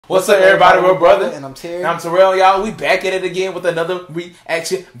What's up, everybody? We're brother. And I'm Terry. And I'm Terrell, y'all. We back at it again with another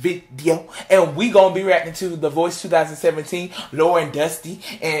reaction video. And we gonna be reacting to The Voice 2017, Laura and Dusty,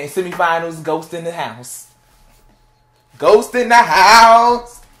 and Semifinals, Ghost in the House. Ghost in the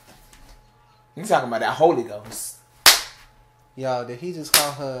House. You talking about that Holy Ghost. Y'all, did he just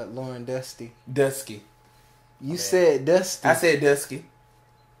call her Lauren Dusty? Dusky. You said Dusty. I said Dusky.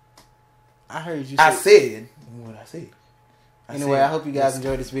 I heard you say. I said what I said. Anyway, I hope you guys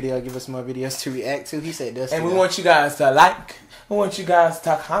enjoyed this video. Give us more videos to react to. He said Dusty. And we want you guys to like. We want you guys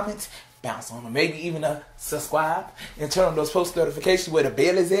to comment, bounce on them, maybe even subscribe, and turn on those post notifications where the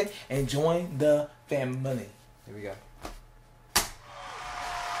bell is at, and join the family. Here we go.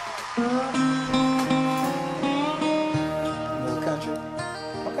 Little country.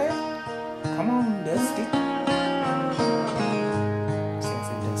 Okay. Come on, Dusky.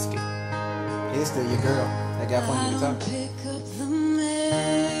 Dusky. It's still your girl. That guy pointing to the top.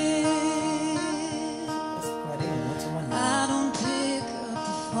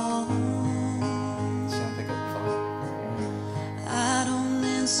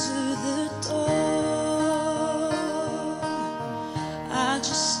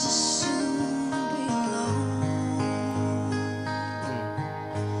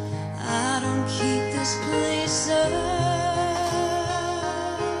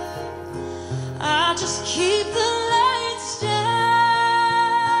 I just keep the lights down.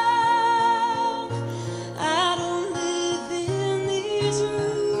 I don't live in these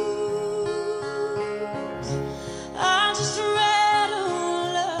rooms. I just rattle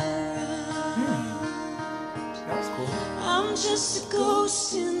around. That's cool. I'm just a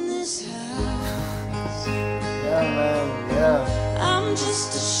ghost in this house. Yeah, man. Yeah. I'm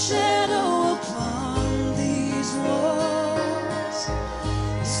just a shadow upon these walls.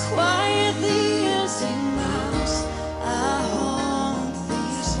 As quietly as a mouse, I haunt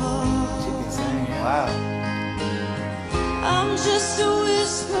these halls. She can sing. Wow. I'm just a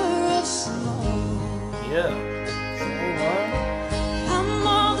whisper of smoke. Yeah. Sing, Lauren. I'm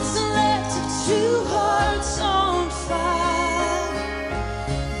all that's left of two hearts on fire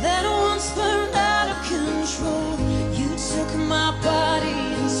that once burned out of control. You took my body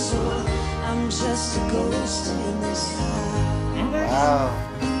and soul. I'm just a ghost in this house. Wow.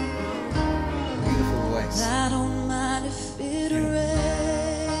 Beautiful voice. I don't mind if it rains,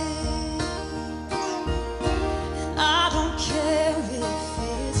 and I don't care if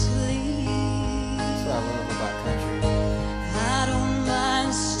it's leaves. That's what I love about country. I don't mind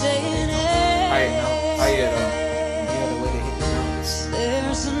staying in. How you Yeah, the way they hit the notes.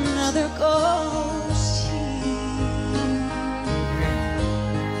 There's another ghost here.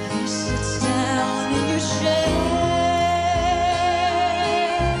 He sits down in your shade,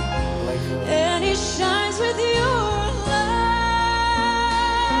 and he shines with your light,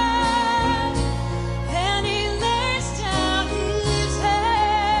 and he lays down his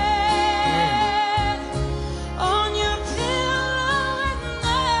head on your pillow at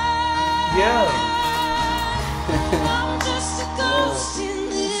night. Yeah. I'm just a ghost in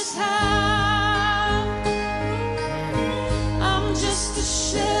this house. I'm just a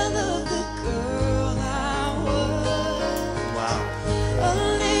shell of the girl I was. Wow. A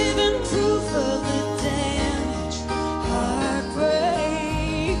living proof of the damage heartbreak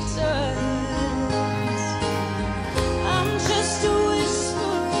does. I'm just a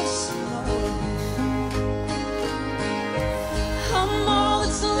whisper of smoke. I'm all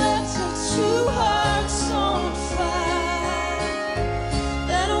that's left of two hearts on fire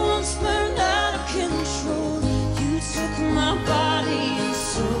that once burned out of control. You took my body and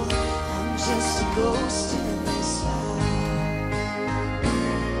soul. I'm just a ghost in this house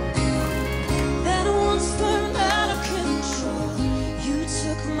that once burned out of control. You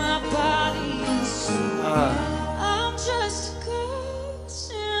took my body and soul. I'm just a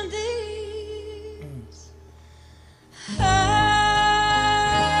ghost in these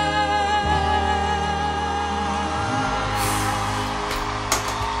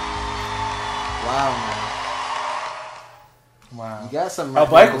Wow, man. Wow. You got something. Oh,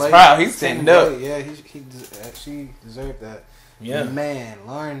 Blake was proud. He's standing up. Yeah, she deserved that. Yeah. Man,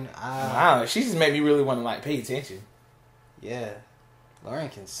 Lauren. Wow. She just made me really want to pay attention. Yeah. Lauren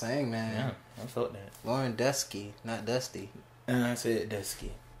can sing, man. Yeah. I felt that. Lauren Dusky, not Dusty. And I said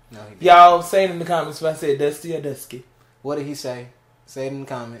Dusky. No, he didn't. Y'all say it in the comments if I said Dusty or Dusky. What did he say? Say it in the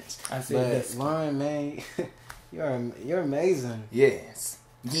comments. I said Dusky. Lauren, man, you're amazing. Yes.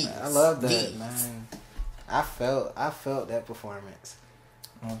 Yes. I love that, yes. man. I felt that performance.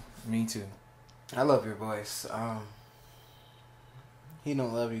 Oh, me too. I love your voice. He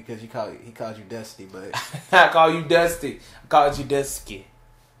don't love you because he called you Dusty, but I call you Dusty. I called you Dusky.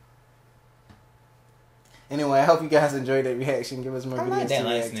 Anyway, I hope you guys enjoyed that reaction. Give us more I videos like that to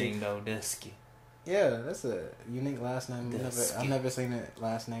last react name though, Duski. to. Yeah, that's a unique last name. Duski. I've never seen a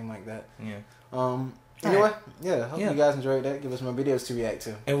last name like that. Yeah. Anyway, yeah, hope you guys enjoyed that. Give us more videos to react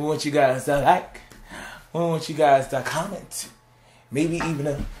to. And we want you guys to like. We want you guys to comment. Maybe even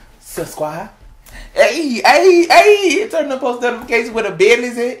a subscribe. Hey, turn the post notifications where the bell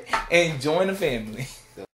is at and join the family.